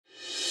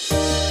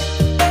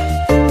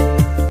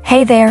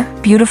Hey there,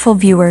 beautiful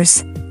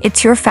viewers.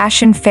 It's your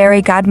fashion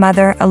fairy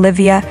godmother,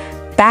 Olivia,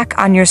 back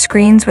on your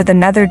screens with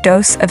another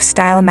dose of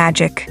style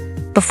magic.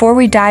 Before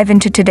we dive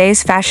into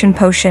today's fashion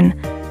potion,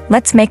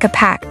 let's make a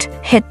pact.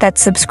 Hit that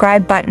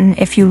subscribe button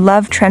if you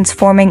love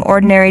transforming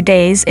ordinary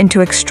days into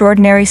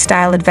extraordinary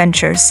style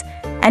adventures.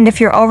 And if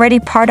you're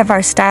already part of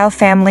our style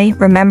family,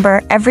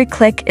 remember, every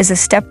click is a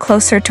step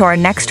closer to our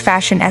next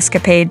fashion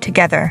escapade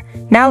together.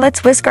 Now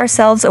let's whisk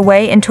ourselves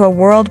away into a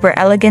world where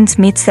elegance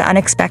meets the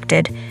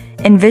unexpected,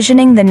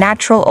 envisioning the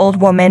natural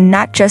old woman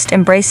not just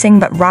embracing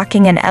but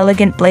rocking an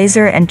elegant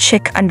blazer and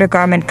chic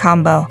undergarment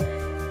combo.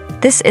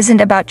 This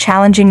isn't about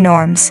challenging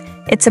norms,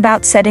 it's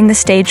about setting the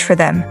stage for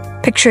them.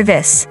 Picture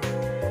this: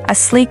 a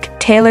sleek,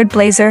 tailored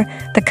blazer,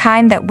 the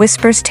kind that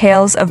whispers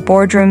tales of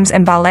boardrooms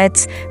and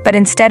ballets, but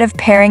instead of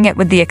pairing it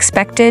with the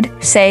expected,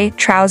 say,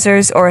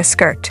 trousers or a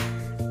skirt,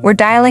 we're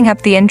dialing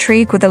up the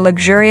intrigue with a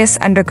luxurious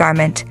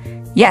undergarment.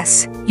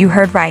 Yes, you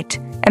heard right.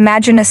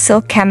 Imagine a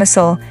silk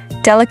camisole,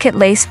 delicate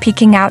lace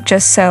peeking out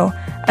just so,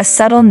 a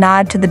subtle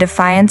nod to the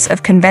defiance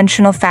of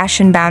conventional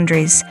fashion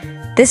boundaries.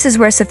 This is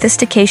where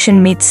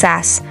sophistication meets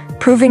sass,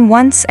 proving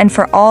once and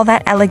for all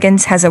that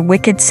elegance has a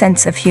wicked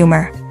sense of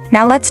humor.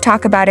 Now let's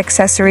talk about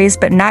accessories,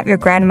 but not your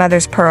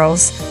grandmother's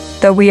pearls,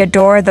 though we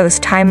adore those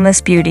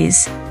timeless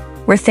beauties.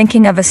 We're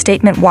thinking of a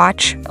statement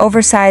watch,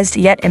 oversized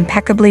yet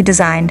impeccably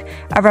designed,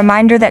 a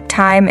reminder that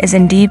time is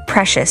indeed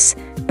precious,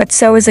 but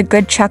so is a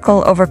good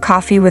chuckle over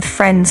coffee with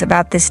friends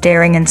about this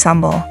daring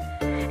ensemble.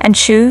 And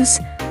shoes?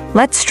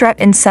 Let's strut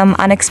in some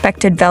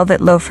unexpected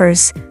velvet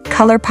loafers,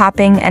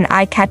 color-popping and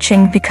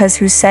eye-catching, because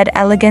who said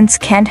elegance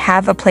can't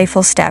have a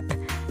playful step?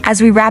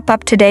 As we wrap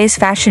up today's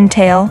fashion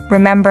tale,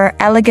 remember,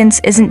 elegance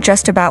isn't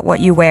just about what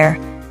you wear.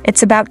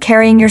 It's about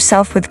carrying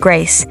yourself with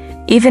grace,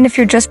 even if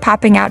you're just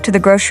popping out to the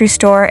grocery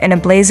store in a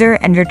blazer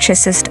and your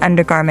chicest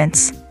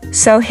undergarments.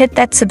 So hit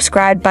that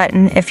subscribe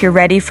button if you're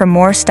ready for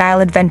more style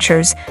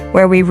adventures,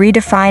 where we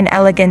redefine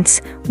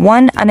elegance,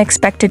 one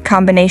unexpected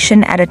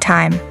combination at a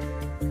time.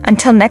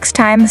 Until next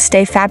time,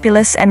 stay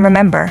fabulous, and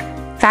remember,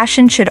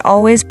 fashion should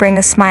always bring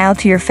a smile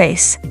to your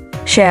face.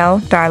 Ciao,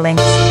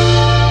 darlings.